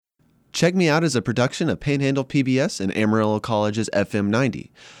Check Me Out is a production of Panhandle PBS and Amarillo College's FM 90.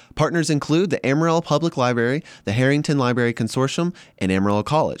 Partners include the Amarillo Public Library, the Harrington Library Consortium, and Amarillo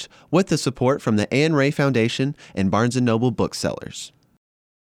College, with the support from the Anne Ray Foundation and Barnes & Noble Booksellers.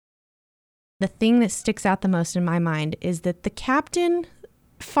 The thing that sticks out the most in my mind is that the captain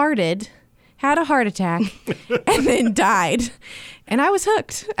farted, had a heart attack, and then died. And I was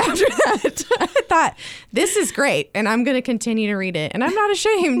hooked after that. I thought, this is great, and I'm going to continue to read it. And I'm not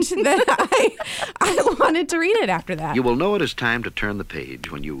ashamed that I wanted to read it after that. You will know it is time to turn the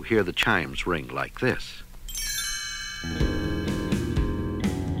page when you hear the chimes ring like this.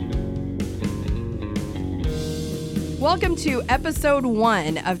 Welcome to episode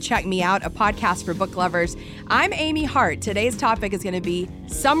 1 of Check Me Out, a podcast for book lovers. I'm Amy Hart. Today's topic is going to be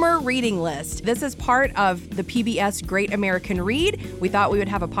Summer Reading List. This is part of the PBS Great American Read. We thought we would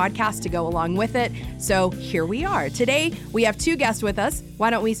have a podcast to go along with it, so here we are. Today, we have 2 guests with us.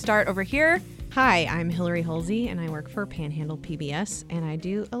 Why don't we start over here? Hi, I'm Hillary Halsey, and I work for Panhandle PBS, and I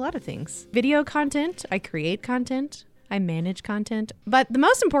do a lot of things. Video content, I create content, I manage content, but the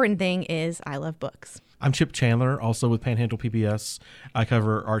most important thing is I love books. I'm Chip Chandler, also with Panhandle PBS. I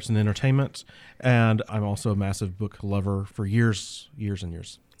cover arts and entertainment, and I'm also a massive book lover for years and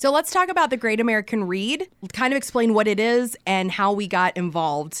years. So let's talk about the Great American Read, kind of explain what it is and how we got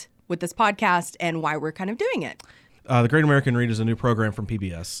involved with this podcast and why we're kind of doing it. The Great American Read is a new program from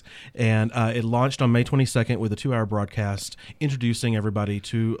PBS, and it launched on May 22nd with a 2-hour broadcast introducing everybody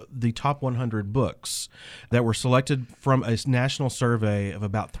to the top 100 books that were selected from a national survey of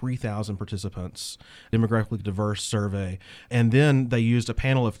about 3,000 participants, demographically diverse survey. And then they used a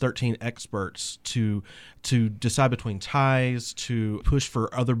panel of 13 experts to decide between ties, to push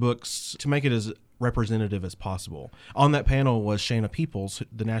for other books, to make it as representative as possible. On that panel was Shana Peoples,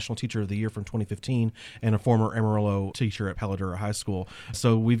 the National Teacher of the Year from 2015 and a former Amarillo teacher at Paladura High School.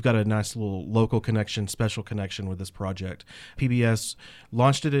 So we've got a nice little local connection, special connection with this project. PBS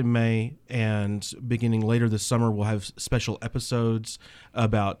launched it in May, and beginning later this summer, we'll have special episodes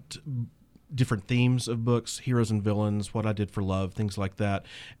about different themes of books, heroes and villains, what I did for love, things like that.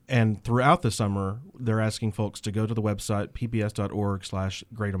 And throughout the summer, they're asking folks to go to the website,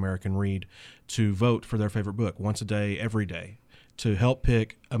 pbs.org/greatamericanread, to vote for their favorite book once a day, every day, to help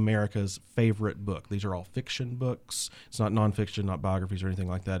pick America's favorite book. These are all fiction books. It's not nonfiction, not biographies or anything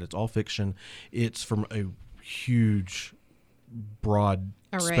like that. It's all fiction. It's from a huge, broad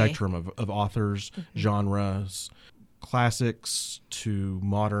spectrum of authors, genres, classics to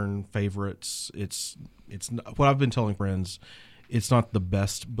modern favorites. It's what I've been telling friends. It's not the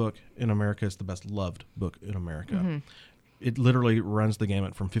best book in America. It's the best loved book in America. Mm-hmm. It literally runs the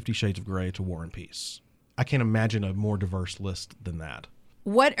gamut from 50 Shades of Grey to War and Peace. I can't imagine a more diverse list than that.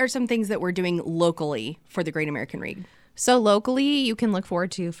 What are some things that we're doing locally for the Great American Read? So locally, you can look forward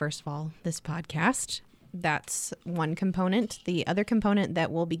to, first of all, this podcast. That's one component. The other component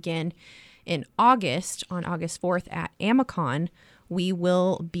that will begin in August, on August 4th at Amicon, we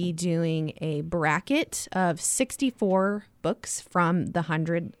will be doing a bracket of 64 books from the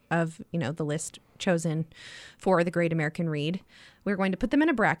 100 of, the list chosen for the Great American Read. We're going to put them in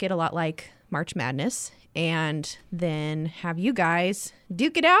a bracket, a lot like March Madness, and then have you guys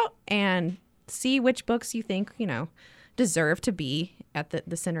duke it out and see which books you think, deserve to be at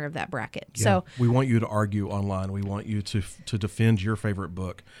the center of that bracket. Yeah, so we want you to argue online. We want you to defend your favorite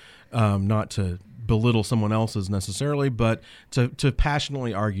book. Not to belittle someone else's necessarily, but to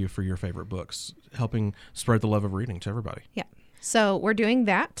passionately argue for your favorite books, helping spread the love of reading to everybody. Yeah. So we're doing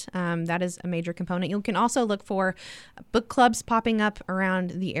that. That is a major component. You can also look for book clubs popping up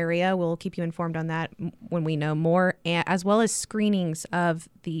around the area. We'll keep you informed on that when we know more, as well as screenings of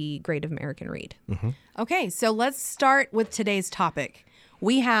the Great American Read. Mm-hmm. Okay, so let's start with today's topic.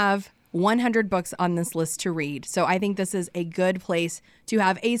 We have 100 books on this list to read. So I think this is a good place to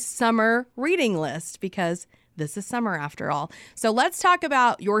have a summer reading list because this is summer after all. So let's talk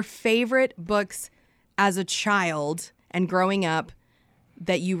about your favorite books as a child and growing up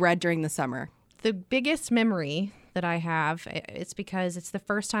that you read during the summer. The biggest memory that I have, it's because it's the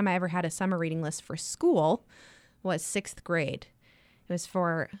first time I ever had a summer reading list for school, was 6th grade. It was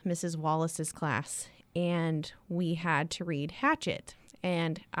for Mrs. Wallace's class, and we had to read Hatchet.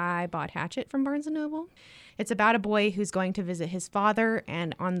 And I bought Hatchet from Barnes & Noble. It's about a boy who's going to visit his father,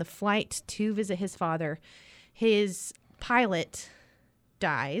 and on the flight to visit his father, his pilot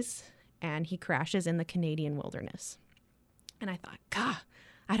dies, and he crashes in the Canadian wilderness. And I thought, God,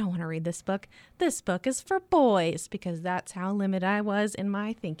 I don't want to read this book. This book is for boys, because that's how limited I was in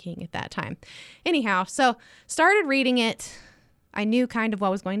my thinking at that time. Anyhow, so started reading it. I knew kind of what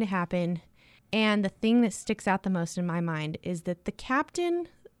was going to happen. And the thing that sticks out the most in my mind is that the captain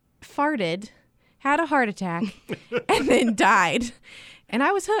farted, had a heart attack, and then died. And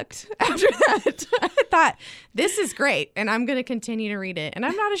I was hooked after that. I thought, this is great, and I'm going to continue to read it. And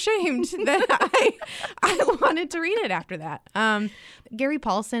I'm not ashamed that I wanted to read it after that. Gary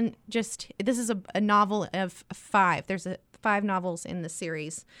Paulson, this is a novel of 5. There's 5 novels in the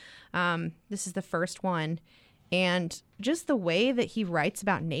series. This is the first one. And just the way that he writes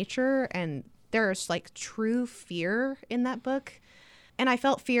about nature, and there's like true fear in that book. And I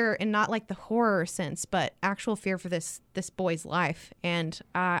felt fear in not like the horror sense, but actual fear for this boy's life. And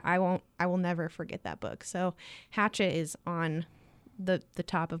I will never forget that book. So Hatchet is on the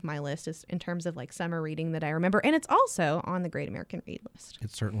top of my list in terms of like summer reading that I remember. And it's also on the Great American Read list.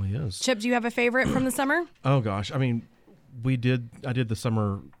 It certainly is. Chip, do you have a favorite from the summer? Oh gosh, I mean, I did the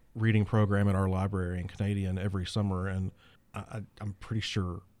summer reading program at our library in Canadian every summer, and I'm pretty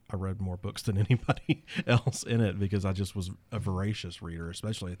sure I read more books than anybody else in it because I just was a voracious reader,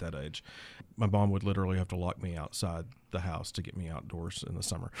 especially at that age. My mom would literally have to lock me outside the house to get me outdoors in the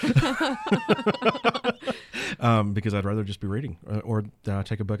summer because I'd rather just be reading, or then I'd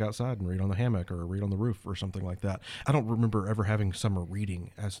take a book outside and read on the hammock or read on the roof or something like that. I don't remember ever having summer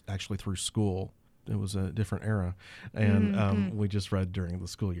reading as actually through school. It was a different era, and we just read during the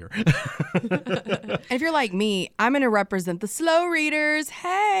school year. And if you're like me, I'm going to represent the slow readers.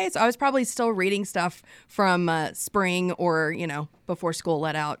 Hey, so I was probably still reading stuff from spring or, before school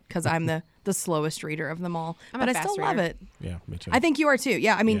let out because I'm the slowest reader of them all. But I still love it. Yeah, me too. I think you are too.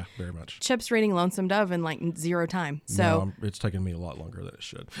 Yeah, I mean, yeah, very much. Chip's reading Lonesome Dove in like 0 time. So no, it's taken me a lot longer than it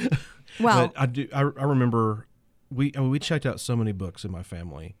should. Well, but I remember we checked out so many books in my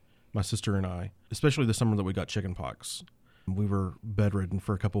family. My sister and I, especially the summer that we got chicken pox. We were bedridden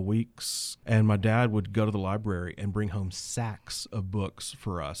for a couple weeks, and my dad would go to the library and bring home sacks of books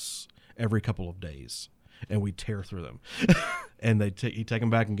for us every couple of days, and we'd tear through them. And he'd take them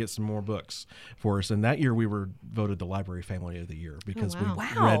back and get some more books for us. And that year we were voted the Library Family of the Year because we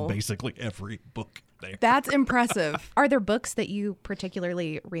read basically every book there. That's impressive. Are there books that you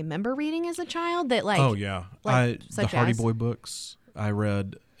particularly remember reading as a child that like? Oh yeah, like, the Hardy Boy books. I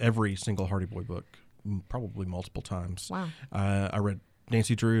read every single Hardy Boy book, probably multiple times. Wow. I read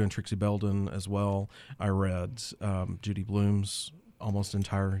Nancy Drew and Trixie Belden as well. I read Judy Blume's almost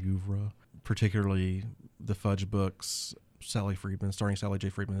entire oeuvre, particularly the Fudge books, Sally Friedman, starring Sally J.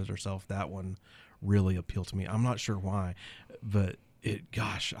 Friedman as herself. That one really appealed to me. I'm not sure why, but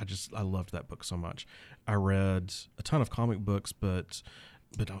I loved that book so much. I read a ton of comic books, but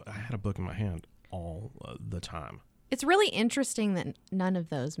I had a book in my hand all the time. It's really interesting that none of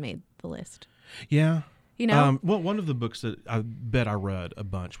those made the list. Yeah. Well, one of the books that I bet I read a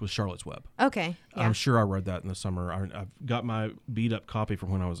bunch was Charlotte's Web. Okay. Yeah. I'm sure I read that in the summer. I've got my beat up copy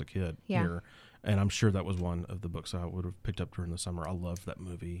from when I was a kid here, and I'm sure that was one of the books I would have picked up during the summer. I loved that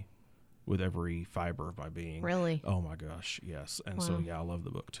movie with every fiber of my being. Really? Oh my gosh, yes. And so I love the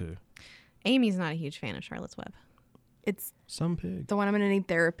book too. Amy's not a huge fan of Charlotte's Web. It's Some pig. the one I'm going to need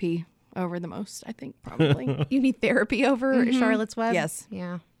therapy over the most, I think, probably. You need therapy over Charlotte's Web? Yes.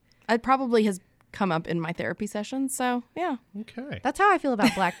 Yeah. It probably has come up in my therapy sessions, so yeah. Okay. That's how I feel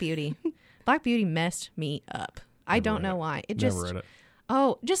about Black Beauty. Black Beauty messed me up. I don't know why. Never read it.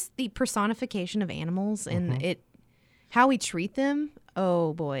 Oh, just the personification of animals and how we treat them.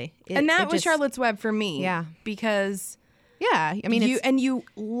 Oh boy. And that was Charlotte's Web for me. Yeah. Because yeah, I mean, you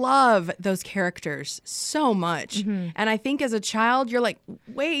love those characters so much. And I think as a child, you're like,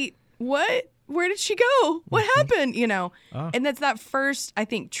 wait, what? Where did she go? What happened? And that's that first, I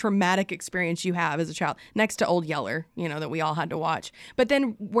think, traumatic experience you have as a child, next to Old Yeller, that we all had to watch. But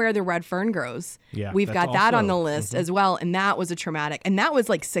then Where the Red Fern Grows, we've got that on the list as well. And that was a traumatic, and that was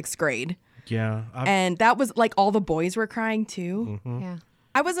like 6th grade. Yeah. And that was like all the boys were crying too. yeah.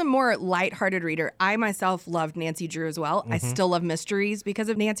 I was a more lighthearted reader. I myself loved Nancy Drew as well. I still love mysteries because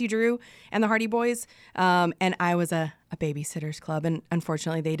of Nancy Drew and the Hardy Boys. And I was a Babysitter's Club, and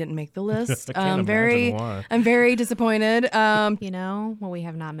unfortunately they didn't make the list. I can't imagine why. I'm very disappointed. What we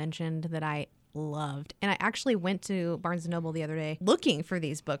have not mentioned that I loved, and I actually went to Barnes & Noble the other day looking for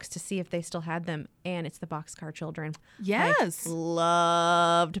these books to see if they still had them, and it's the Boxcar Children. Yes. I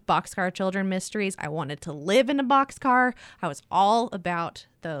loved Boxcar Children mysteries. I wanted to live in a boxcar. I was all about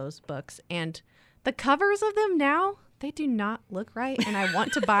those books, and the covers of them now, they do not look right, and I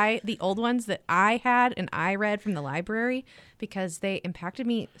want to buy the old ones that I had and I read from the library because they impacted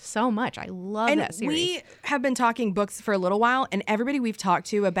me so much. I love that series. We have been talking books for a little while, and everybody we've talked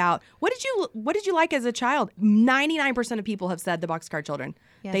to about what did you like as a child? 99% of people have said the Boxcar Children.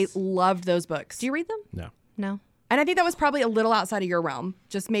 Yes. They loved those books. Do you read them? No. And I think that was probably a little outside of your realm,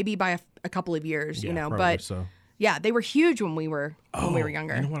 just maybe by a couple of years, Yeah, but so. Yeah, they were huge when we were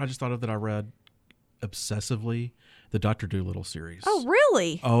younger. You know what I just thought of that I read obsessively? The Dr. Dolittle series. Oh,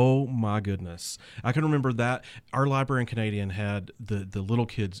 really? Oh my goodness. I can remember that. Our library in Canadian had the little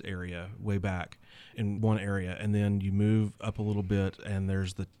kids area way back in one area, and then you move up a little bit and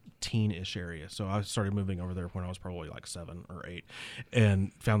there's the teen-ish area. So I started moving over there when I was probably like 7 or 8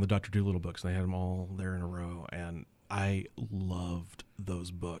 and found the Dr. Dolittle books, and they had them all there in a row, and I loved those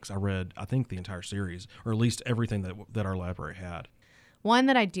books. I read, I think, the entire series, or at least everything that our library had. One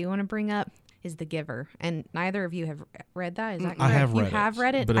that I do want to bring up is The Giver, and neither of you have read that. Is that correct? I have read You have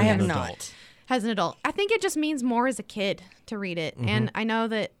read it? but I as have an not. adult. As an adult. I think it just means more as a kid to read it. And I know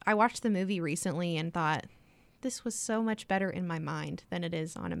that I watched the movie recently and thought, this was so much better in my mind than it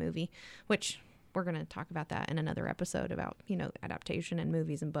is on a movie, which we're going to talk about that in another episode about, adaptation and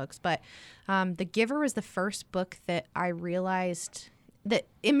movies and books. But The Giver was the first book that I realized that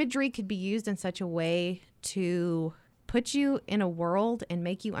imagery could be used in such a way to put you in a world and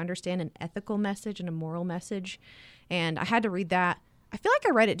make you understand an ethical message and a moral message. And I had to read that. I feel like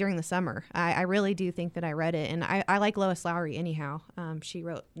I read it during the summer. I really do think that I read it. And I like Lois Lowry anyhow. She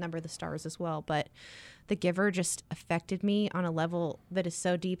wrote Number of the Stars as well. But The Giver just affected me on a level that is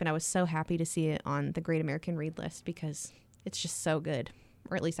so deep. And I was so happy to see it on the Great American Read List because it's just so good.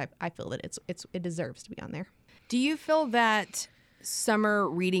 Or at least I feel that it deserves to be on there. Do you feel that summer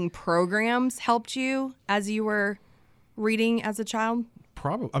reading programs helped you as you were reading as a child?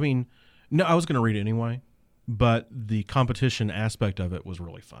 Probably. I mean, no, I was going to read it anyway, but the competition aspect of it was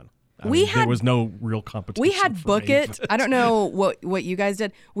really fun. There was no real competition. We had for Book me, It. but- I don't know what you guys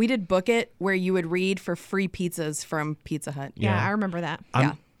did. We did Book It, where you would read for free pizzas from Pizza Hut. Yeah, I remember that.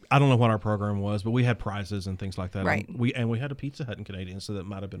 I don't know what our program was, but we had prizes and things like that. Right. And we had a Pizza Hut in Canadian, so that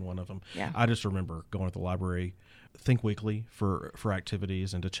might have been one of them. Yeah. I just remember going to the library, Think Weekly for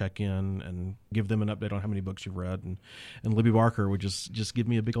activities and to check in and give them an update on how many books you've read. And Libby Barker would just give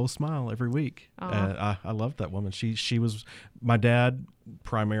me a big old smile every week. I loved that woman. She was, my dad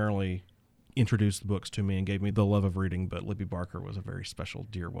primarily introduced the books to me and gave me the love of reading, but Libby Barker was a very special,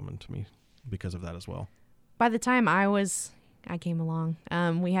 dear woman to me because of that as well. By the time I came along,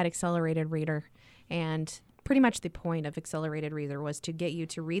 we had Accelerated Reader, and pretty much the point of Accelerated Reader was to get you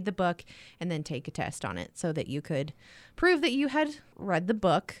to read the book and then take a test on it so that you could prove that you had read the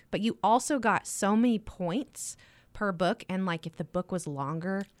book, but you also got so many points per book. And like if the book was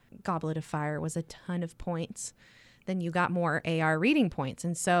longer, Goblet of Fire was a ton of points, then you got more AR reading points.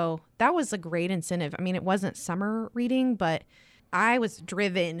 And so that was a great incentive. I mean, it wasn't summer reading, but I was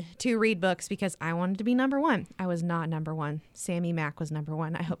driven to read books because I wanted to be number one. I was not number one. Sammy Mack was number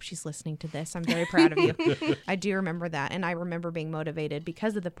one. I hope she's listening to this. I'm very proud of you. I do remember that. And I remember being motivated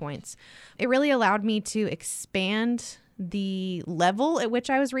because of the points. It really allowed me to expand the level at which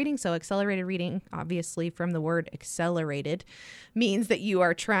I was reading. So accelerated reading, obviously from the word accelerated, means that you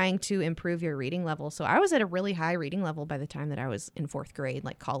are trying to improve your reading level. So I was at a really high reading level by the time that I was in 4th grade,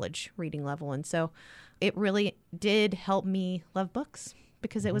 like college reading level. And so it really did help me love books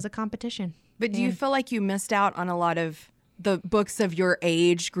because it was a competition. But do you feel like you missed out on a lot of the books of your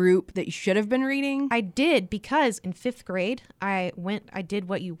age group that you should have been reading? I did, because in 5th grade, I did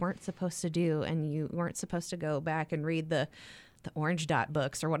what you weren't supposed to do, and you weren't supposed to go back and read the orange dot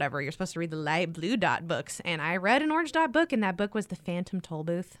books or whatever. You're supposed to read the light blue dot books. And I read an orange dot book, and that book was The Phantom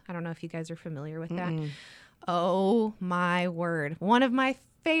Tollbooth. I don't know if you guys are familiar with that. Oh my word. One of my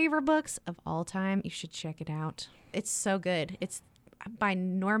favorite books of all time. You should check it out. It's so good. It's by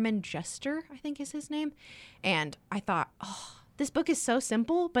Norman Juster, I think is his name. And I thought, this book is so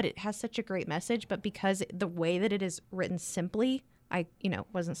simple, but it has such a great message. But because the way that it is written simply, I,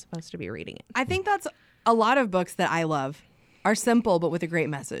 wasn't supposed to be reading it. I think that's a lot of books that I love are simple, but with a great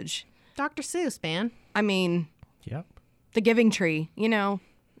message. Dr. Seuss, man. I mean, Yep. The Giving Tree,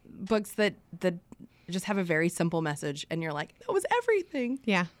 books that just have a very simple message. And you're like, that was everything.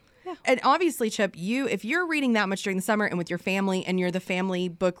 Yeah. And obviously, Chip, if you're reading that much during the summer and with your family, and you're the family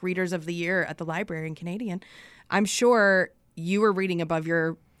book readers of the year at the library in Canadian, I'm sure you were reading above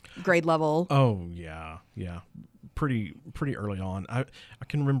your grade level. Oh yeah. Pretty early on. I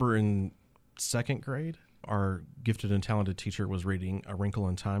can remember in 2nd grade, our gifted and talented teacher was reading A Wrinkle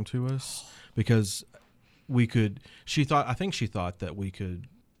in Time to us because I think she thought that we could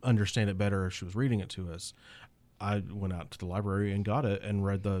understand it better if she was reading it to us. I went out to the library and got it and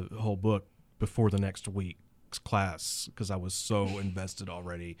read the whole book before the next week's class because I was so invested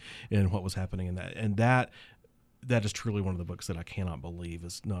already in what was happening in that. And that is truly one of the books that I cannot believe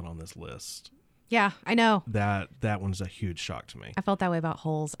is not on this list. Yeah, I know. That one's a huge shock to me. I felt that way about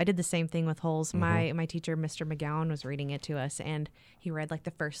Holes. I did the same thing with Holes. My teacher, Mr. McGowan, was reading it to us, and he read like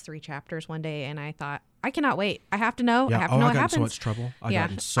the first 3 chapters one day, and I thought, I cannot wait. I have to know. Yeah. I have to know what got in happens. so much trouble. I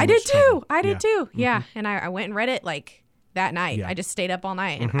got in so I much did too. trouble. I did Yeah. too. Yeah, and I went and read it like that night. Yeah. I just stayed up all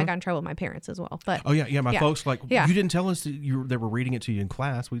night, and I got in trouble with my parents as well. But Oh yeah. My folks you didn't tell us that they were reading it to you in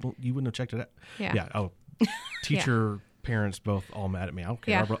class. You wouldn't have checked it out. Yeah. Oh, teacher, parents, both all mad at me. I don't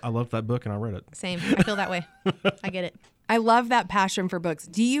care. Yeah. I loved that book and I read it. Same. I feel that way. I get it. I love that passion for books.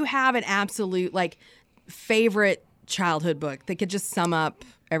 Do you have an absolute like favorite childhood book that could just sum up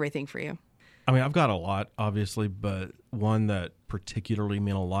everything for you? I mean, I've got a lot, obviously, but one that particularly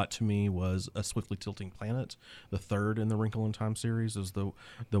meant a lot to me was A Swiftly Tilting Planet. The third in the Wrinkle in Time series is the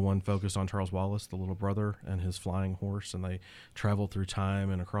one focused on Charles Wallace, the little brother, and his flying horse, and they traveled through time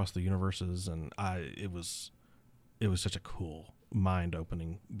and across the universes, and it was such a cool,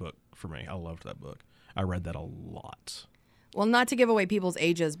 mind-opening book for me. I loved that book. I read that a lot. Well, not to give away people's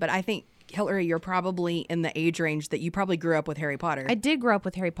ages, but I think, Hillary, you're probably in the age range that you probably grew up with Harry Potter. I did grow up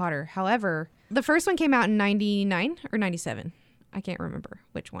with Harry Potter. However, the first one came out in 99 or 97. I can't remember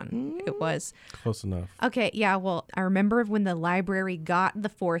which one it was. Close enough. Okay, yeah, well, I remember when the library got the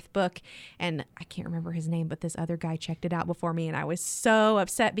 4th book, and I can't remember his name, but this other guy checked it out before me, and I was so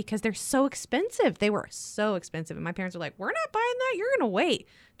upset because they're so expensive. They were so expensive, and my parents were like, we're not buying that. You're going to wait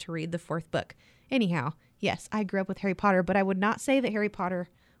to read the 4th book. Anyhow, yes, I grew up with Harry Potter, but I would not say that Harry Potter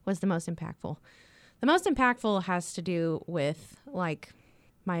was the most impactful. The most impactful has to do with, like,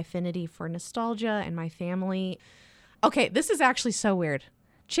 my affinity for nostalgia and my family. Okay, this is actually so weird.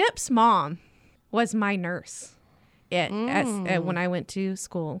 Chip's mom was my nurse when I went to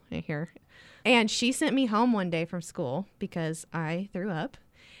school here. And she sent me home one day from school because I threw up.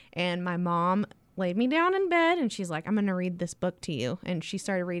 And my mom laid me down in bed and she's like, I'm going to read this book to you. And she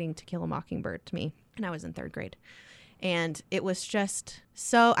started reading To Kill a Mockingbird to me. And I was in 3rd grade. And it was just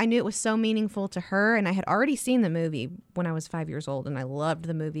I knew it was so meaningful to her. And I had already seen the movie when I was 5 years old. And I loved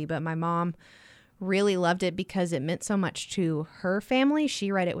the movie. But my mom really loved it because it meant so much to her family.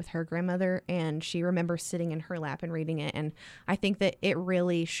 She read it with her grandmother, and she remembers sitting in her lap and reading it. And I think that it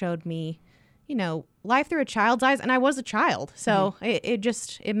really showed me, life through a child's eyes. And I was a child. So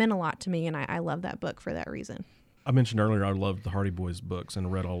it meant a lot to me. And I love that book for that reason. I mentioned earlier I loved the Hardy Boys books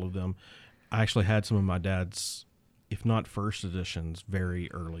and read all of them. I actually had some of my dad's, if not first editions,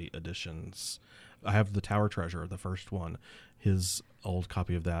 very early editions. I have the Tower Treasure, the first one, his old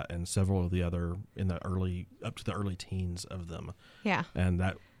copy of that, and several of the other up to the early teens of them. Yeah. And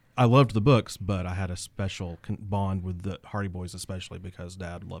that I loved the books, but I had a special bond with the Hardy Boys, especially because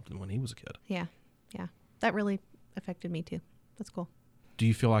Dad loved them when he was a kid. Yeah. Yeah. That really affected me too. That's cool. Do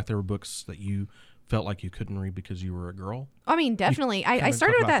you feel like there were books that you felt like you couldn't read because you were a girl? I mean, definitely. I kinda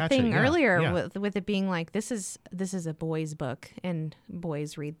started talked with that about thing Hatchet, earlier yeah. with it being like, this is a boys' book and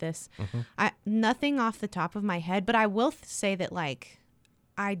boys read this. Nothing off the top of my head, but I will say that, like,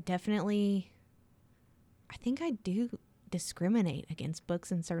 I think I do discriminate against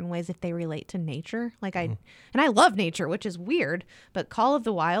books in certain ways if they relate to nature. Like and I love nature, which is weird, but Call of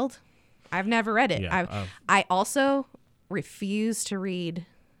the Wild, I've never read it. Yeah, I also refuse to read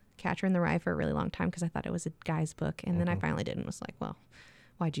Catcher in the Rye for a really long time because I thought it was a guy's book, and then I finally did and was like, well,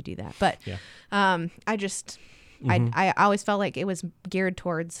 why'd you do that? But I always felt like it was geared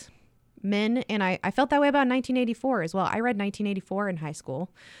towards men, and I felt that way about 1984 as well. I read 1984 in high school,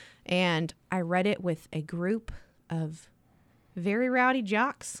 and I read it with a group of very rowdy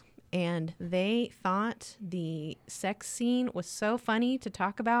jocks, and they thought the sex scene was so funny to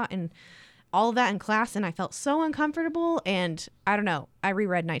talk about and all of that in class, and I felt so uncomfortable. And I don't know, I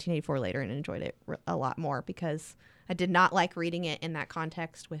reread 1984 later and enjoyed it a lot more because I did not like reading it in that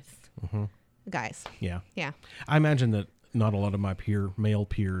context with guys. Yeah. Yeah. I imagine that not a lot of my male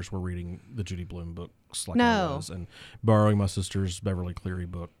peers were reading the Judy Blume books like I was, and borrowing my sister's Beverly Cleary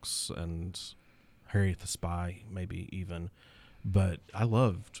books and Harriet the Spy, maybe even. But I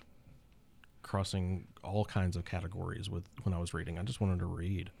loved crossing all kinds of categories when I was reading. I just wanted to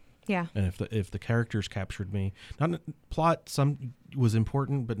read. Yeah. And if the characters captured me, not plot, some was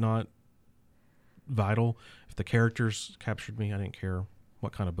important but not vital. If the characters captured me, I didn't care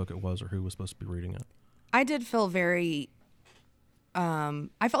what kind of book it was or who was supposed to be reading it. I did feel very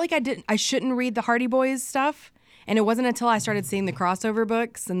I felt like I shouldn't read the Hardy Boys stuff. And it wasn't until I started seeing the crossover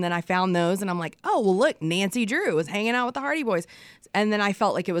books and then I found those and I'm like, oh, well, look, Nancy Drew was hanging out with the Hardy Boys. And then I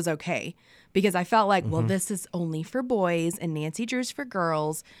felt like it was okay because I felt like, well, this is only for boys and Nancy Drew's for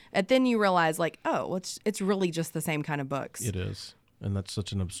girls. And then you realize like, oh, well, it's really just the same kind of books. It is. And that's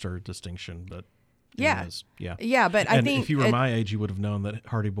such an absurd distinction, but Yeah. It is. Yeah. Yeah, but I And think if you were my age, you would have known that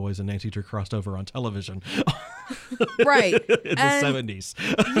Hardy Boys and Nancy Drew crossed over on television right in the 70s.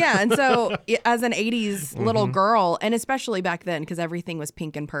 Yeah, and so as an 80s little Mm-hmm. girl, and especially back then, because everything was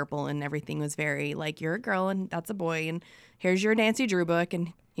pink and purple, and everything was very like, you're a girl and that's a boy, and here's your Nancy Drew book,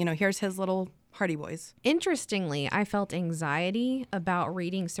 and here's his little Hardy Boys. Interestingly, I felt anxiety about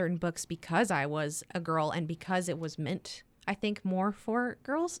reading certain books because I was a girl and because it was meant, I think, more for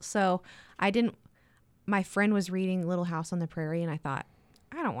girls. So my friend was reading Little House on the Prairie, and I thought,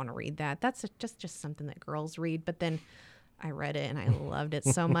 I don't want to read that. That's just something that girls read. But then I read it and I loved it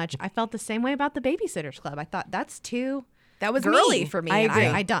so much. I felt the same way about the Babysitter's Club. I thought that's too That was girly me. for me. I and agree.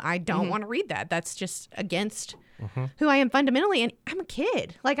 I don't want to read that. That's just against who I am fundamentally. And I'm a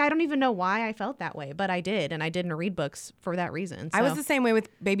kid. Like, I don't even know why I felt that way, but I did. And I didn't read books for that reason. I was So- the same way with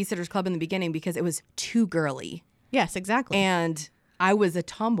Babysitter's Club in the beginning because it was too girly. Yes, exactly. And I was a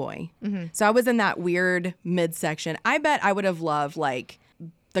tomboy. So I was in that weird midsection. I bet I would have loved like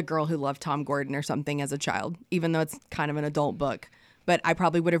The Girl Who Loved Tom Gordon or something as a child, even though it's kind of an adult book. But I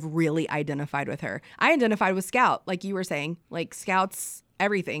probably would have really identified with her. I identified with Scout, like you were saying, like Scout's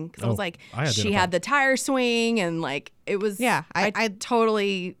everything. Because I was like, I she identified. had the tire swing and like it was. Yeah, I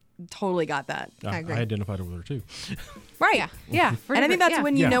totally got that. I agree. identified with her too. Right. yeah. And I think that's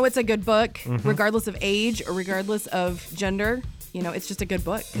when you Yeah. know it's a good book, regardless of age or regardless of gender. It's just a good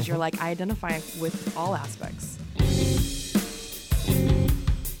book because you're like, I identify with all aspects.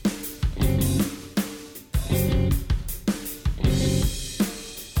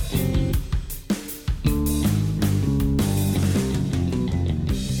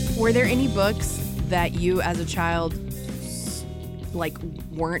 Were there any books that you as a child like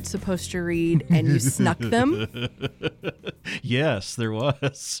weren't supposed to read and you snuck them? Yes, there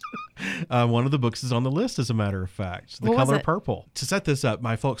was. One of the books is on the list, as a matter of fact. The What was Color it? Purple. To set this up,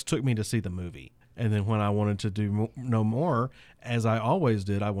 my folks took me to see the movie. And then when I wanted to know more, as I always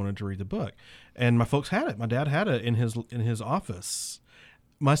did, I wanted to read the book. And my folks had it. My dad had it in his office.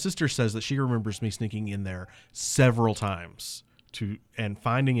 My sister says that she remembers me sneaking in there several times and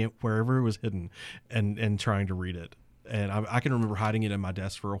finding it wherever it was hidden and trying to read it. And I can remember hiding it in my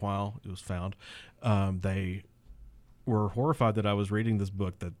desk for a while. It was found. They were horrified that I was reading this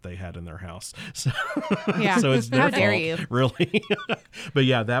book that they had in their house. So, Yeah. so it's their How dare fault, you. really. But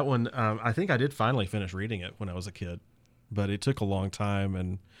yeah, that one, I think I did finally finish reading it when I was a kid. But it took a long time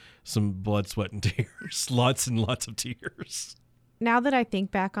and some blood, sweat, and tears. Lots and lots of tears. Now that I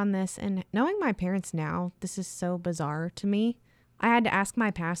think back on this and knowing my parents now, this is so bizarre to me. I had to ask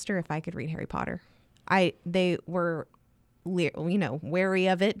my pastor if I could read Harry Potter. They were, wary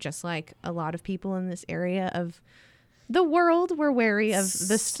of it, just like a lot of people in this area of the world were wary of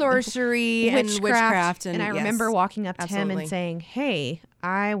the Sorcery and witchcraft. And I yes, remember walking up to him absolutely. and saying, "Hey,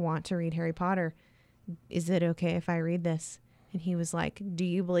 I want to read Harry Potter. Is it okay if I read this?" And he was like, "Do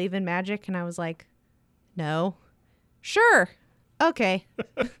you believe in magic?" And I was like, "No." "Sure. Okay."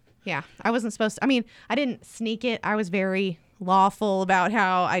 Yeah, I wasn't supposed to. I mean, I didn't sneak it. I was very lawful about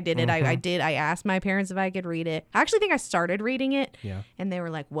how I did it. I asked my parents if I could read it. I actually think I started reading it. Yeah. And they were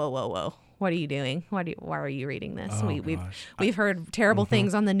like, "Whoa, whoa, whoa. What are you doing? Why are you reading this? Oh, We've heard terrible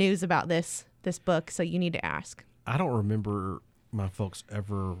things on the news about this book, so you need to ask." I don't remember my folks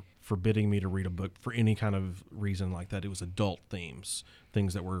ever forbidding me to read a book for any kind of reason like that. It was adult themes,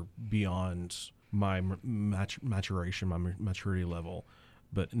 things that were beyond my maturation, my maturity level,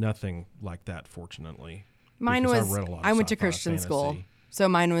 but nothing like that, fortunately. Mine because was, read a lot of I went to sci-fi, Christian school. fantasy. So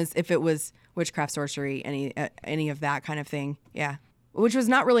mine was, if it was witchcraft, sorcery, any of that kind of thing. Yeah. Which was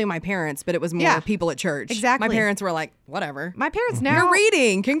not really my parents, but it was more Yeah. people at church. Exactly. My parents were like, whatever. My parents now, You're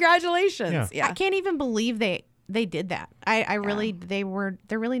reading. Congratulations. Yeah. I can't even believe they did that. I really, they're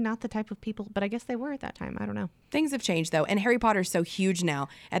really not the type of people, but I guess they were at that time. I don't know. Things have changed though, and Harry Potter's so huge now.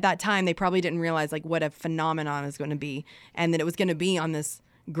 At that time, they probably didn't realize like what a phenomenon it was going to be, and that it was going to be on this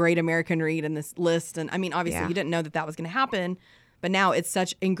great American read and this list. And I mean, obviously, Yeah. you didn't know that was going to happen, but now it's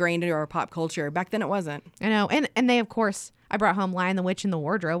such ingrained into our pop culture. Back then, it wasn't. I know. And they, of course, I brought home Lion, the Witch, and the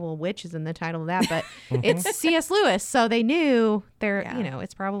Wardrobe. Well, Witch is in the title of that, but it's C.S. Lewis. So they knew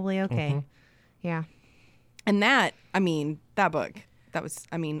it's probably okay. Yeah. And that, I mean, that book, that was,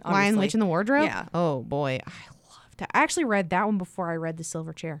 I mean, obviously. Lion, Witch, and the Wardrobe? Yeah. Oh, boy. I loved that. I actually read that one before I read The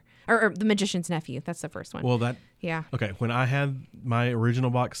Silver Chair. Or The Magician's Nephew. That's the first one. Well, that Yeah. okay. When I had my original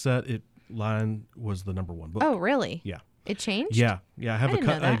box set, Lion was the number one book. Oh, really? Yeah. It changed? Yeah, yeah. I have didn't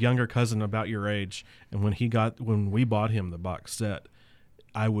know a that. younger cousin about your age, and when we bought him the box set,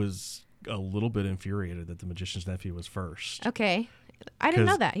 I was a little bit infuriated that The Magician's Nephew was first. Okay. I didn't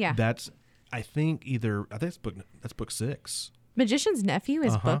know 'Cause that. Yeah. that's I think that's book 6. Magician's Nephew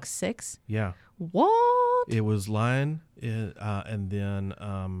is book 6. Yeah. What? It was Lion, and then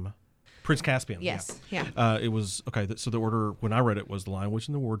Prince Caspian. Yes. Yeah. It was okay. So the order when I read it was The Lion, Witch,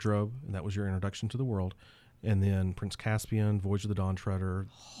 and the Wardrobe, and that was your introduction to the world, and then Prince Caspian, Voyage of the Dawn Treader,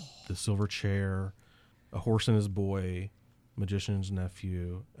 The Silver Chair, A Horse and His Boy, Magician's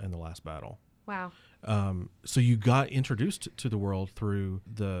Nephew, and The Last Battle. Wow. So you got introduced to the world through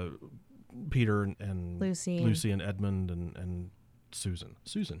the Peter and Lucy and Edmund and Susan.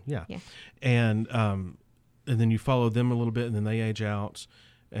 Yeah. Yeah. And then you follow them a little bit, and then they age out,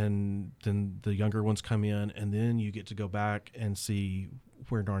 and then the younger ones come in, and then you get to go back and see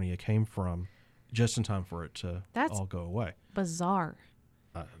where Narnia came from, just in time for it to all go away. Bizarre.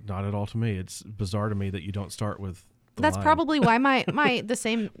 Not at all to me. It's bizarre to me that you don't start with. That's Lion. probably why the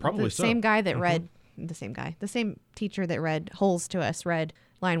same Probably the so. same guy that read the same teacher that read Holes to us read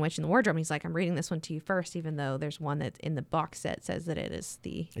Lion, Witch, and the Wardrobe. And he's like, I'm reading this one to you first, even though there's one that's in the box set says that it is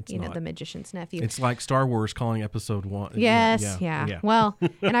the Magician's Nephew. It's like Star Wars calling Episode 1. Yes, Yeah. Well,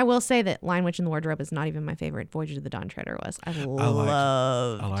 and I will say that Lion, Witch, and the Wardrobe is not even my favorite. Voyage of the Dawn Treader was. I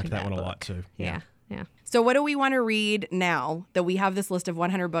liked that one a lot too. Yeah. So what do we want to read now that we have this list of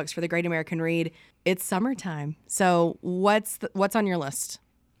 100 books for the Great American Read? It's summertime. So what's on your list?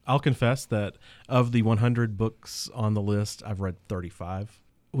 I'll confess that of the 100 books on the list, I've read 35,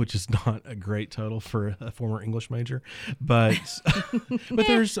 which is not a great total for a former English major, but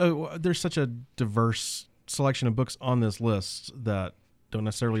there's such a diverse selection of books on this list that don't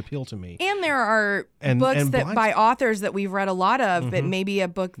necessarily appeal to me. And there are books that by authors that we've read a lot of, but maybe a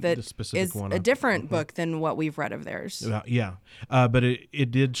book that is a different book than what we've read of theirs. Yeah. But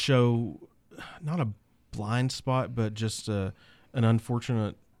it did show not a blind spot, but just an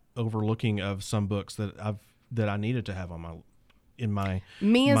unfortunate overlooking of some books that I needed to have on my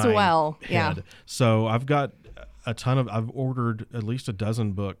well. Head. Yeah. So I've got I've ordered at least a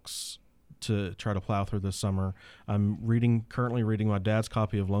dozen books to try to plow through this summer. I'm currently reading my dad's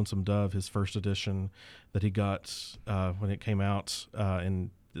copy of Lonesome Dove, his first edition that he got when it came out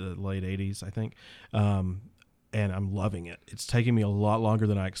in the late 80s, I think. And I'm loving it. It's taking me a lot longer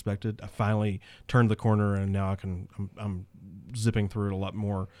than I expected. I finally turned the corner, and now I'm zipping through it a lot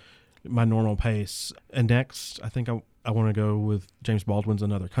more my normal pace. And next, I think I want to go with James Baldwin's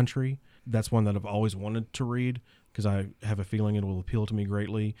Another Country. That's one that I've always wanted to read because I have a feeling it will appeal to me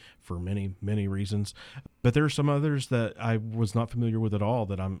greatly for many, many reasons. But there are some others that I was not familiar with at all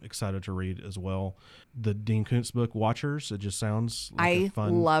that I'm excited to read as well. The Dean Koontz book, Watchers, it just sounds like a fun...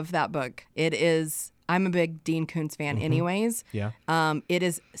 I love that book. It is... I'm a big Dean Koontz fan anyways. Yeah. It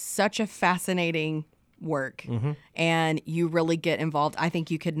is such a fascinating work, and you really get involved. I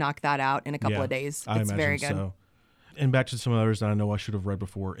think you could knock that out in a couple of days. It's very good. So. And back to some others that I know I should have read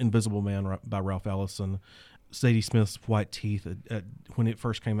before. Invisible Man by Ralph Ellison. Sadie Smith's White Teeth. When it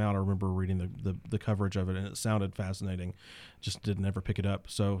first came out, I remember reading the coverage of it, and it sounded fascinating. Just didn't ever pick it up.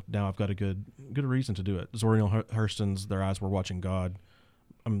 So now I've got a good reason to do it. Zora Hurston's Their Eyes Were Watching God.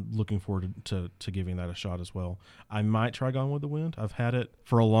 I'm looking forward to giving that a shot as well. I might try Gone with the Wind. I've had it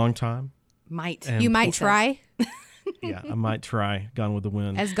for a long time. You might try. Yeah, I might try Gone with the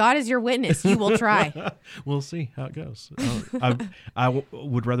Wind. As God is your witness, you will try. We'll see how it goes.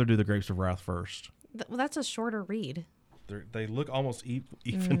 Would rather do The Grapes of Wrath first. Well, that's a shorter read. They look almost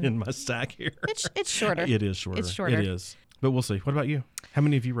even in my stack here. It's shorter. It is shorter. It's shorter. It is. But we'll see. What about you? How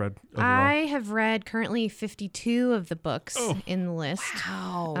many have you read overall? I have read currently 52 of the books in the list.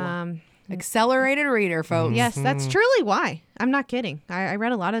 Wow. Accelerated reader, folks. Yes, that's truly why. I'm not kidding. I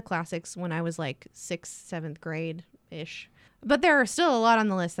read a lot of classics when I was like 6th, 7th grade-ish. But there are still a lot on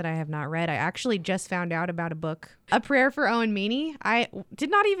the list that I have not read. I actually just found out about a book, A Prayer for Owen Meany. I did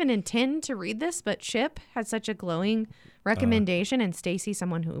not even intend to read this, but Chip had such a glowing recommendation, and Stacy,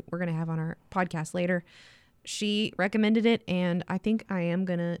 someone who we're going to have on our podcast later, she recommended it, and I think I am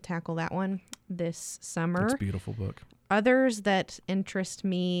going to tackle that one this summer. It's a beautiful book. Others that interest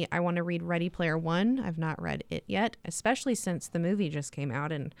me, I want to read Ready Player One. I've not read it yet, especially since the movie just came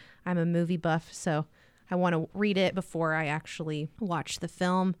out, and I'm a movie buff, so I want to read it before I actually watch the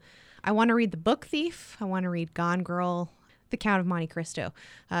film. I want to read The Book Thief. I want to read Gone Girl, The Count of Monte Cristo.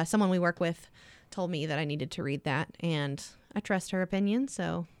 Someone we work with told me that I needed to read that, and I trust her opinion.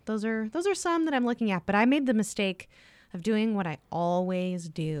 So those are some that I'm looking at. But I made the mistake of doing what I always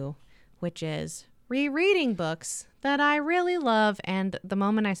do, which is rereading books that I really love. And the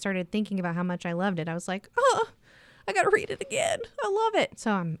moment I started thinking about how much I loved it, I was like, oh, I got to read it again. I love it.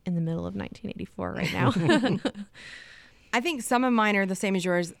 So I'm in the middle of 1984 right now. I think some of mine are the same as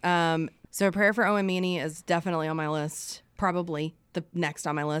yours. So A Prayer for Owen Meany is definitely on my list. Probably the next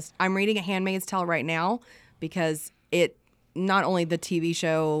on my list. I'm reading A Handmaid's Tale right now because it not only the TV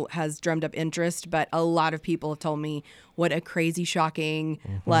show has drummed up interest, but a lot of people have told me what a crazy, shocking,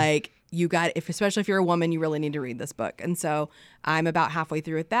 like, you got, especially if you're a woman, you really need to read this book. And so I'm about halfway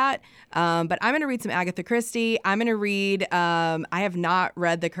through with that. But I'm going to read some Agatha Christie. I'm going to read, I have not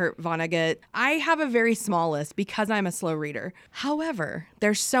read the Kurt Vonnegut. I have a very small list because I'm a slow reader. However,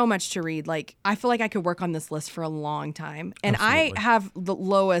 there's so much to read. Like, I feel like I could work on this list for a long time. And Absolutely. I have the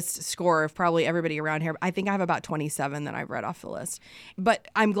lowest score of probably everybody around here. I think I have about 27 that I've read off the list. But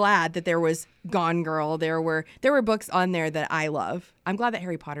I'm glad that there was Gone Girl. There were books on there that I love. I'm glad that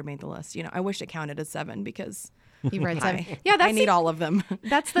Harry Potter made the list. You know, I wish it counted as 7 because You read 7. I, Yeah, I need all of them.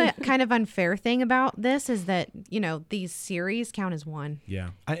 That's the kind of unfair thing about this is that, you know, these series count as 1. Yeah.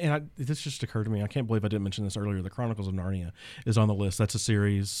 This just occurred to me. I can't believe I didn't mention this earlier. The Chronicles of Narnia is on the list. That's a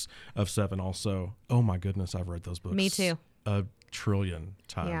series of 7 also. Oh my goodness, I've read those books. Me too. A trillion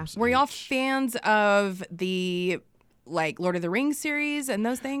times. Were y'all each. fans of the, like, Lord of the Rings series and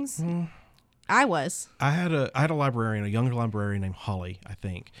those things? I was. I had a librarian, a younger librarian named Holly, I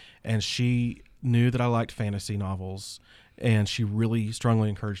think, and she knew that I liked fantasy novels, and she really strongly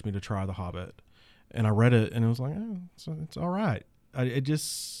encouraged me to try The Hobbit. And I read it, and it was like, oh, it's all right. I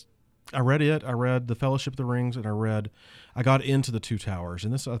read it. I read The Fellowship of the Rings, and I got into The Two Towers,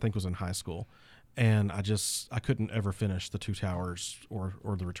 and this I think was in high school. And I couldn't ever finish The Two Towers or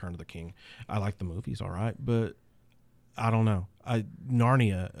The Return of the King. I like the movies, all right, but I don't know.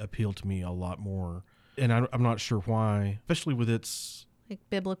 Narnia appealed to me a lot more, and I'm not sure why, especially with its Like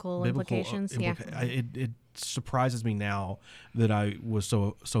biblical implications. Yeah. It surprises me now that I was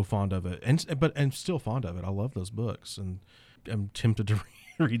so fond of it, but I'm still fond of it. I love those books, and I'm tempted to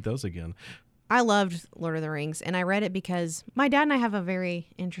read those again. I loved Lord of the Rings, and I read it because my dad and I have a very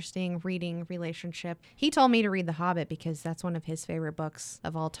interesting reading relationship. He told me to read The Hobbit because that's one of his favorite books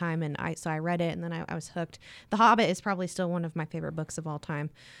of all time, and so I read it, and then I was hooked. The Hobbit is probably still one of my favorite books of all time,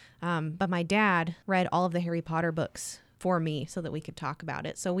 but my dad read all of the Harry Potter books for me so that we could talk about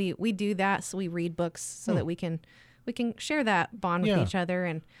it. So we do that, so we read books so that we can share that bond with each other,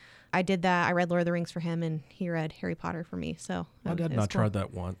 and I did that. I read Lord of the Rings for him, and he read Harry Potter for me. So My dad it and was I cool. tried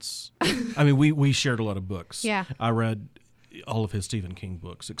that once. I mean, we shared a lot of books. Yeah. I read all of his Stephen King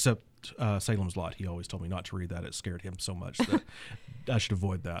books, except Salem's Lot. He always told me not to read that. It scared him so much that I should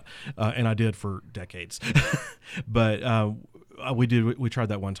avoid that. And I did for decades. But we tried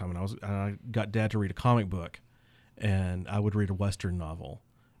that one time, and I got Dad to read a comic book, and I would read a Western novel.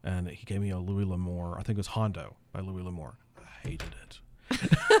 And he gave me a Louis L'Amour. I think it was Hondo by Louis L'Amour. I hated it.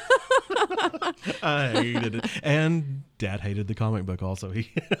 I hated it, and Dad hated the comic book also.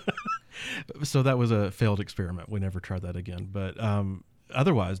 So that was a failed experiment. We never tried that again. But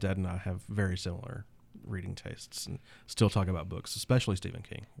otherwise, Dad and I have very similar reading tastes and still talk about books, especially Stephen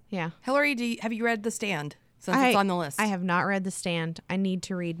King. Yeah. Hillary, have you read The Stand since it's on the list? I have not read The Stand. I need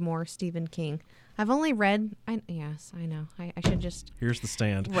to read more Stephen King. I've only read, yes, I know. I should just. Here's The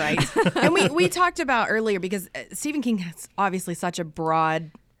Stand. Right. And we talked about earlier, because Stephen King has obviously such a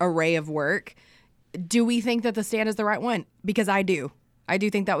broad array of work. Do we think that The Stand is the right one? Because I do. I do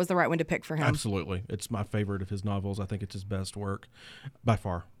think that was the right one to pick for him. Absolutely. It's my favorite of his novels. I think it's his best work by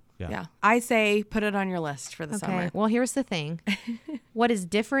far. Yeah. I say put it on your list for the summer. Well, here's the thing. What is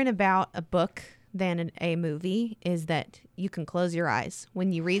different about a book than a movie is that you can close your eyes.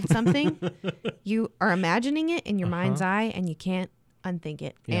 When you read something, you are imagining it in your mind's eye, and you can't unthink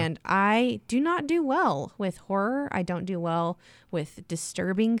it. Yeah. And I do not do well with horror. I don't do well with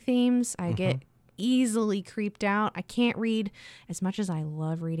disturbing themes. I get easily creeped out. I can't read as much as I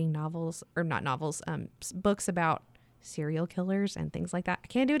love reading novels, or not novels, books about serial killers and things like that. I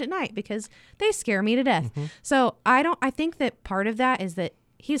can't do it at night because they scare me to death. So I think that part of that is that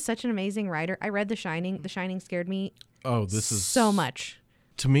he's such an amazing writer. I read The Shining. The Shining scared me This is so much.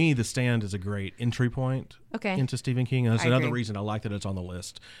 To me, The Stand is a great entry point into Stephen King. And that's I another agree. reason I like that it's on the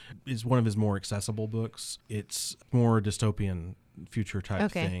list. It's one of his more accessible books. It's more dystopian future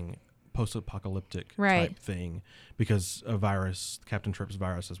type thing, post-apocalyptic type thing, because a virus, Captain Tripp's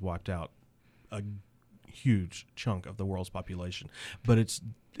virus, has wiped out a huge chunk of the world's population. But it's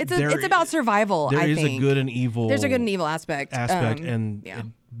about survival, I think. There is a good and evil. There's a good and evil aspect. And yeah. it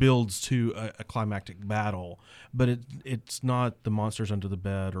builds to a climactic battle, but it's not the monsters under the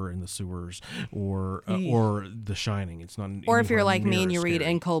bed or in the sewers or The Shining. It's not. Or if you're like me near and you read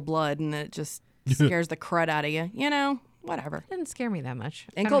scary. In Cold Blood and it just scares the crud out of you, whatever. It didn't scare me that much.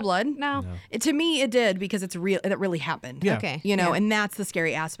 In Cold Blood? No. To me, it did, because it's real. It really happened. Yeah. Okay. And that's the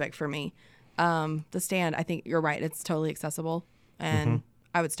scary aspect for me. The Stand, I think you're right. It's totally accessible, and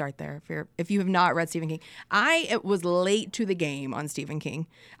I would start there if you have not read Stephen King. I was late to the game on Stephen King.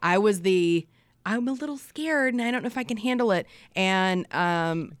 I was the I'm a little scared and I don't know if I can handle it. And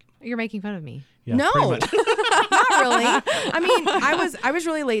You're making fun of me. Yeah, no, pretty much. not really. I mean, I was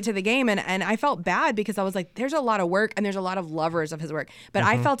really late to the game, and I felt bad because I was like, there's a lot of work and there's a lot of lovers of his work, but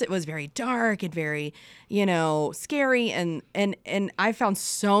I felt it was very dark and very, scary, and I found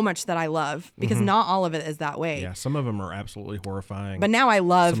so much that I love because not all of it is that way. Yeah, some of them are absolutely horrifying. But now I Some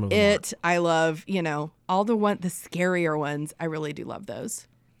love of them it. I love, all the scarier ones. I really do love those.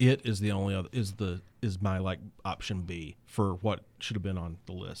 It is the only other is my like option B for what should have been on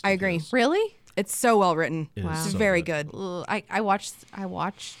the list. I agree. because Really? It's so well written. it is It's so very good. Ugh, I watched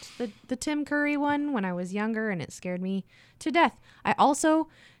the Tim Curry one when I was younger, and it scared me to death. I also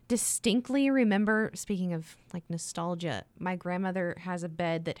distinctly remember, speaking of like nostalgia, my grandmother has a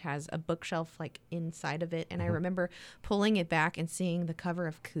bed that has a bookshelf like inside of it, and I remember pulling it back and seeing the cover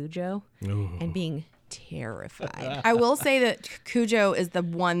of Cujo and being terrified. I will say that Cujo is the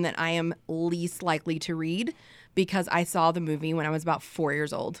one that I am least likely to read because I saw the movie when I was about 4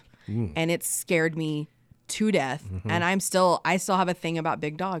 years old, and it scared me to death. And I still have a thing about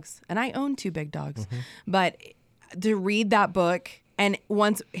big dogs, and I own 2 big dogs. But to read that book, and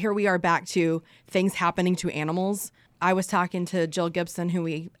once here we are back to things happening to animals. I was talking to Jill Gibson, who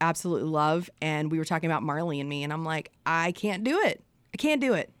we absolutely love, and we were talking about Marley and Me, and I'm like, I can't do it. I can't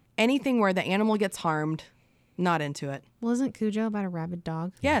do it. Anything where the animal gets harmed, not into it. Well, isn't Cujo about a rabid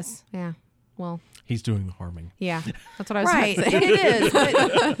dog? Yes. Yeah. Well, He's doing the harming. yeah. That's what I was Right, about to it say.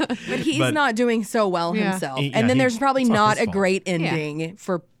 is, but he's But- not doing so well Yeah. himself. Yeah, And then there's probably it's not not his a fault. great ending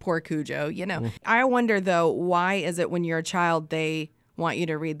for poor Cujo, I wonder though, why is it when you're a child they want you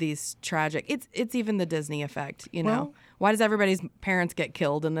to read these tragic? It's even the Disney effect, Well- Why does everybody's parents get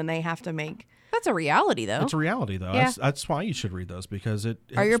killed and then they have to make? That's a reality, though. It's a reality, though. Yeah. That's why you should read those because it.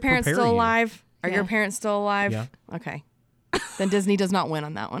 Are your helps parents prepare still you. alive? Are Yeah. your parents still alive? Yeah. Okay. Then Disney does not win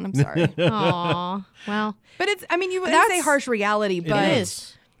on that one. I'm sorry. Aw. Well, But it's, you would That's- say harsh reality, It but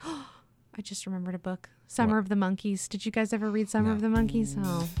is. I just remembered a book, Summer of the Monkeys. Did you guys ever read Summer of the Monkeys?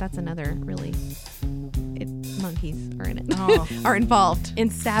 Oh, that's another really. Monkeys are in it. Oh. Are involved. in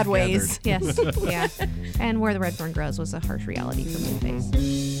sad ways. Yes. Yeah. And Where the Red Thorn Grows was a harsh reality for me to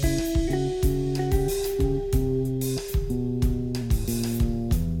face.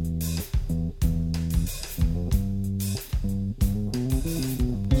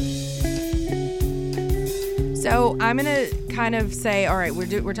 So I'm gonna kind of say, all right,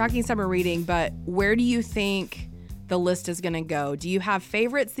 we're talking summer reading, but where do you think the list is gonna go? Do you have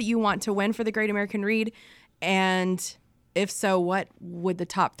favorites that you want to win for the Great American Read? And if so, what would the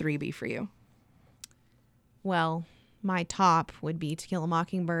top 3 be for you? Well, my top would be To Kill a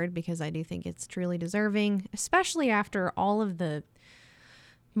Mockingbird because I do think it's truly deserving, especially after all of the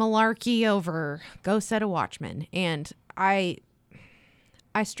malarkey over Go Set a Watchman. And I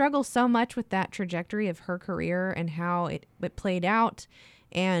struggle so much with that trajectory of her career and how it played out.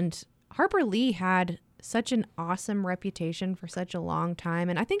 And Harper Lee had such an awesome reputation for such a long time.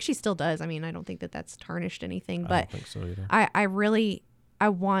 And I think she still does. I mean, I don't think that that's tarnished anything, I but don't think so either. I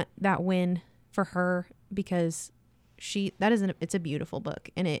want that win for her because it's a beautiful book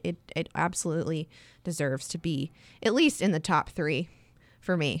and it absolutely deserves to be at least in the top 3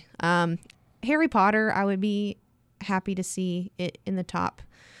 for me. Harry Potter, I would be happy to see it in the top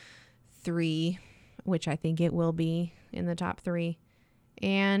 3, which I think it will be in the top 3.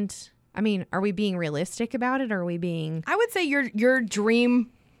 And I mean, are we being realistic about it? Or are we being I would say your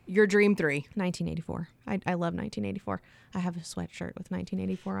dream 3. 1984? I love 1984. I have a sweatshirt with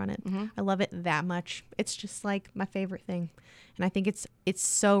 1984 on it. I love it that much. It's just like my favorite thing. And I think it's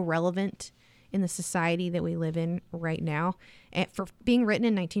so relevant in the society that we live in right now. And for being written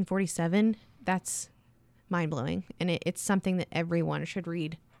in 1947, that's mind-blowing. And it's something that everyone should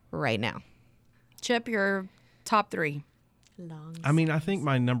read right now. Chip, your top 3. I mean, I think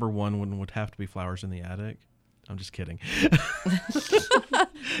my number 1 one would have to be Flowers in the Attic. I'm just kidding.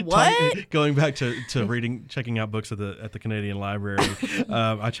 What? Going back to checking out books at the Canadian Library,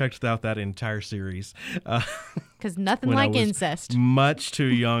 I checked out that entire series. Because nothing when I like was incest. Much too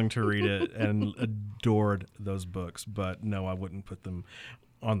young to read it and adored those books. But no, I wouldn't put them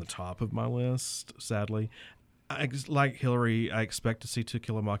on the top of my list, sadly. Like Hillary, I expect to see To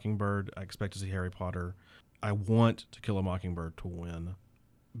Kill a Mockingbird. I expect to see Harry Potter. I want To Kill a Mockingbird to win,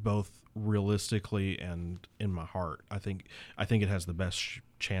 both realistically and in my heart. I think it has the best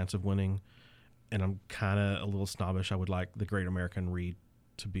chance of winning, and I'm kind of a little snobbish. I would like The Great American Read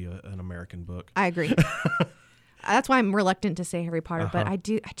to be an American book. I agree. That's why I'm reluctant to say Harry Potter, but I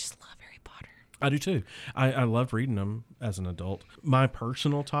just love Harry Potter. I do too. I loved reading them as an adult. My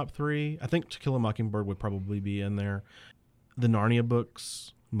personal top 3, I think To Kill a Mockingbird would probably be in there. The Narnia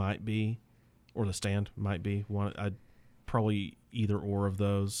books might be. or The Stand might be one. I'd probably either or of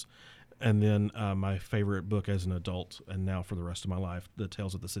those. And then my favorite book as an adult and now for the rest of my life, the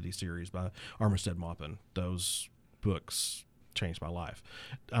Tales of the City series by Armistead Maupin. Those books changed my life.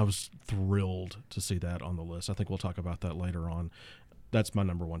 I was thrilled to see that on the list. I think we'll talk about that later on. That's my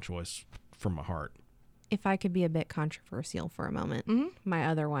number one choice from my heart. If I could be a bit controversial for a moment, my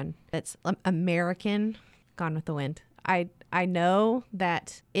other one, that's American, Gone with the Wind. I know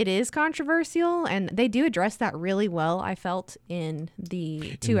that it is controversial, and they do address that really well, I felt, in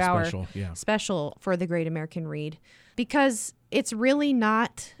the 2-hour special for the Great American Read, because it's really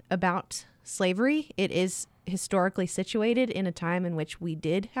not about slavery. It is historically situated in a time in which we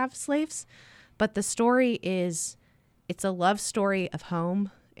did have slaves, but the story is, it's a love story of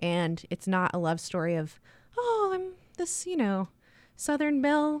home, and it's not a love story of, oh, I'm this, Southern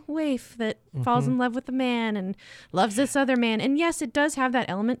belle waif that falls in love with a man and loves this other man. And yes, it does have that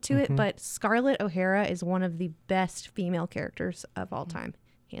element to it, but Scarlett O'Hara is one of the best female characters of all time,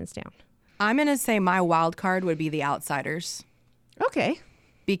 hands down. I'm going to say my wild card would be The Outsiders. Okay.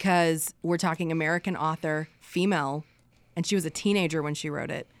 Because we're talking American author, female, and she was a teenager when she wrote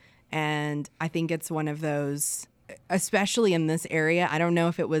it. And I think it's one of those, especially in this area, I don't know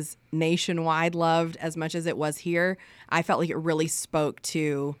if it was nationwide loved as much as it was here. I felt like it really spoke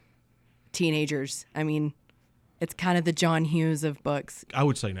to teenagers. I mean, it's kind of the John Hughes of books. I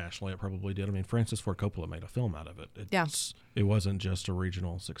would say nationally it probably did. I mean, Francis Ford Coppola made a film out of it. It wasn't just a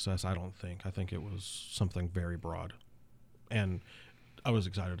regional success, I don't think. I think it was something very broad. And I was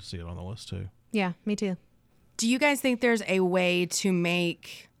excited to see it on the list, too. Yeah, me too. Do you guys think there's a way to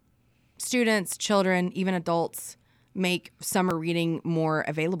make students, children, even adults, make summer reading more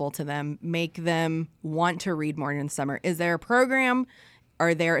available to them, make them want to read more in summer? Is there a program?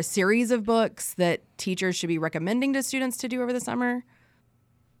 Are there a series of books that teachers should be recommending to students to do over the summer?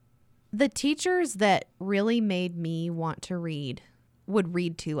 The teachers that really made me want to read would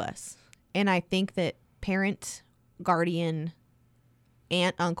read to us. And I think that parent, guardian,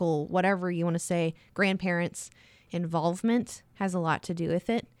 aunt, uncle, whatever you want to say, grandparents' involvement has a lot to do with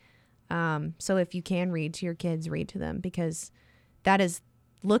it. So if you can read to your kids, read to them, because that is,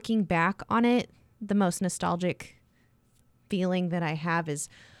 looking back on it, the most nostalgic feeling that I have is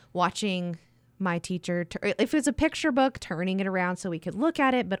watching my teacher, if it's a picture book, turning it around so we could look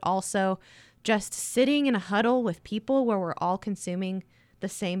at it, but also just sitting in a huddle with people where we're all consuming the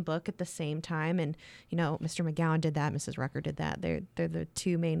same book at the same time. And, Mr. McGowan did that. Mrs. Rucker did that. They're the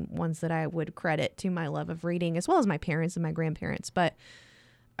two main ones that I would credit to my love of reading, as well as my parents and my grandparents. But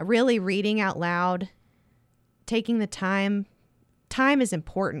really reading out loud, taking the time is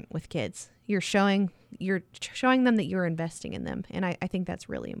important with kids. You're showing them that you're investing in them. And I think that's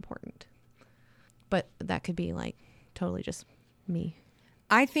really important. But that could be like totally just me.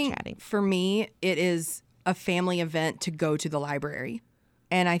 I think chatting. For me, it is a family event to go to the library.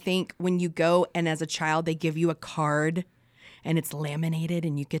 And I think when you go and as a child, they give you a card and it's laminated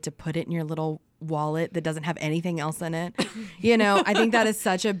and you get to put it in your little wallet that doesn't have anything else in it. I think that is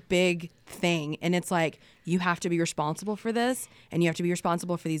such a big thing. And it's like, you have to be responsible for this and you have to be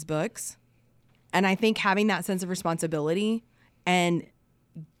responsible for these books. And I think having that sense of responsibility and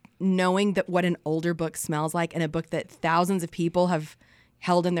knowing that what an older book smells like, and a book that thousands of people have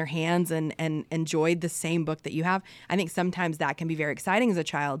held in their hands and enjoyed the same book that you have, I think sometimes that can be very exciting as a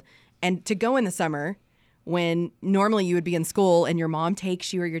child. And to go in the summer when normally you would be in school and your mom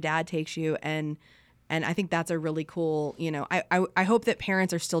takes you or your dad takes you, and I think that's a really cool, I hope that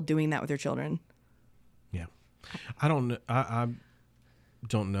parents are still doing that with their children. Yeah. I don't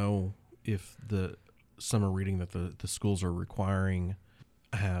know if the summer reading that the schools are requiring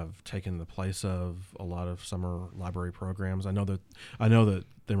have taken the place of a lot of summer library programs. I know that the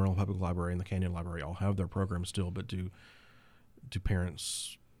Amarillo Public Library and the Canyon Library all have their programs still, but do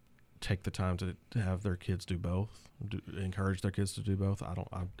parents take the time to have their kids do both? Encourage their kids to do both?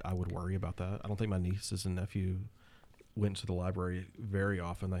 I would worry about that. I don't think my nieces and nephew went to the library very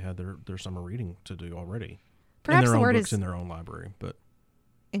often. They had their summer reading to do already. Perhaps and their the own word books is in their own library, but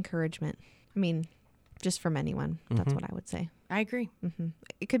encouragement. I mean, just from anyone. That's what I would say. I agree. Mm-hmm.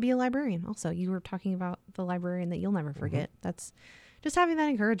 It could be a librarian also. You were talking about the librarian that you'll never forget. That's just having that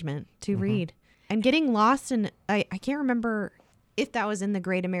encouragement to read. And getting lost in, I can't remember if that was in the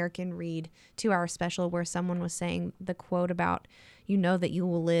Great American Read 2-hour special where someone was saying the quote about, that you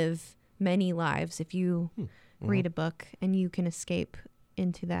will live many lives if you read a book and you can escape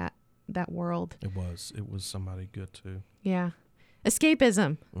into that world. It was somebody good too. Yeah.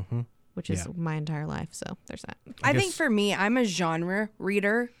 Escapism. Which is my entire life. So there's that. I think for me, I'm a genre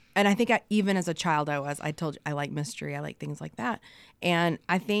reader. And I think even as a child, I told you I like mystery. I like things like that. And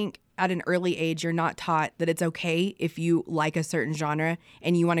I think at an early age, you're not taught that it's okay if you like a certain genre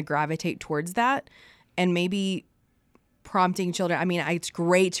and you want to gravitate towards that. And maybe prompting children. I mean, it's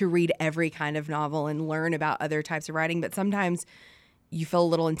great to read every kind of novel and learn about other types of writing, but sometimes you feel a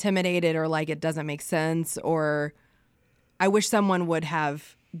little intimidated or like it doesn't make sense, or I wish someone would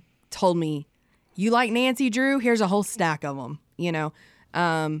have told me, you like Nancy Drew? Here's a whole stack of them, you know?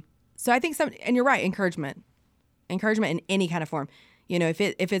 So I think and you're right, encouragement in any kind of form. You know,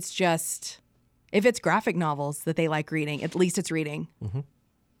 if it's graphic novels that they like reading, at least it's reading. Mm-hmm.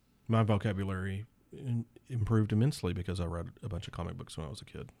 My vocabulary improved immensely because I read a bunch of comic books when I was a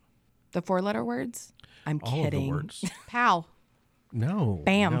kid. The 4-letter words? I'm All kidding. of the words. Pow. No.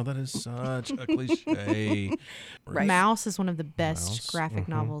 Bam. No, that is such a cliche. Right. Mouse is one of the best Mouse, graphic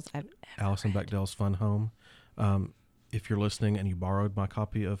novels I've ever Alison Bechdel's Fun Home. If you're listening and you borrowed my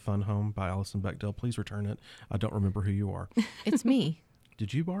copy of Fun Home by Alison Bechdel, please return it. I don't remember who you are. It's me.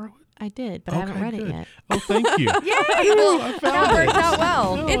 Did you borrow it? I did, but I haven't read good. it yet. Oh, thank you. Yay! Well, that worked out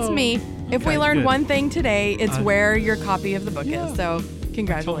well. It's me. If we Okay, learned good. one thing today, it's where your copy of the book Yeah. is. So I told a friend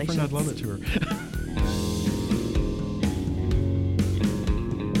congratulations. I'd loan it to her.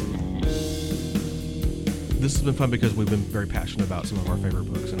 This has been fun because we've been very passionate about some of our favorite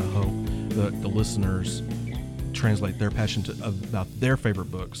books, and I hope that the listeners translate their passion about their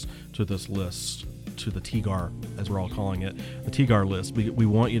favorite books to this list, to the TGAR, as we're all calling it, the TGAR list. We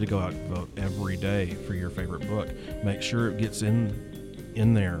want you to go out and vote every day for your favorite book. Make sure it gets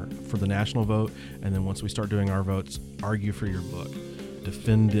in there for the national vote, and then once we start doing our votes, argue for your book,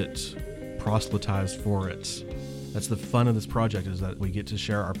 defend it, proselytize for it. That's the fun of this project, is that we get to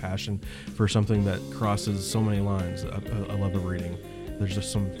share our passion for something that crosses so many lines. I love of reading. There's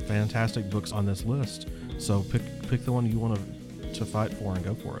just some fantastic books on this list. So pick the one you want to fight for and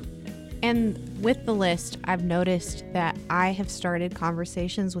go for it. And with the list, I've noticed that I have started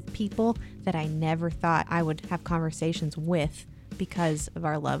conversations with people that I never thought I would have conversations with because of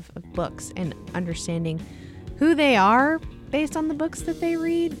our love of books and understanding who they are based on the books that they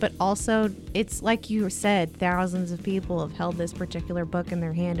read. But also, it's like you said, thousands of people have held this particular book in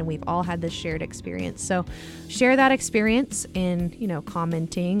their hand, and we've all had this shared experience. So share that experience in,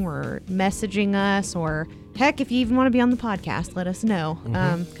 commenting or messaging us, or heck, if you even want to be on the podcast, let us know,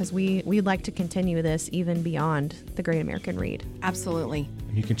 because we'd like to continue this even beyond the Great American Read. Absolutely.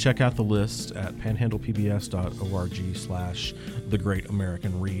 And you can check out the list at panhandlepbs.org/The Great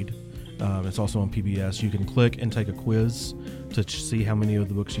American Read. It's also on PBS. You can click and take a quiz to see how many of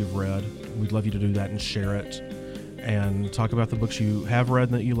the books you've read. We'd love you to do that and share it, and talk about the books you have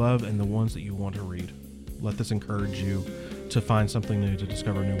read that you love and the ones that you want to read. Let this encourage you to find something new, to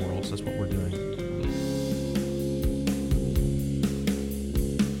discover new worlds. That's what we're doing.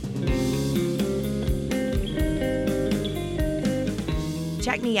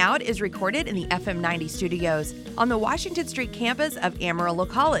 Check Me Out is recorded in the FM 90 studios on the Washington Street campus of Amarillo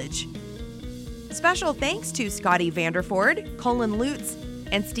College. Special thanks to Scotty Vanderford, Colin Lutz,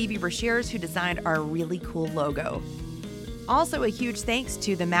 and Stevie Brashears, who designed our really cool logo. Also, a huge thanks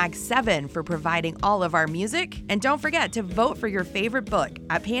to the Mag 7 for providing all of our music. And don't forget to vote for your favorite book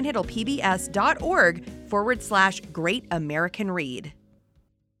at panhandlepbs.org/Great American Read.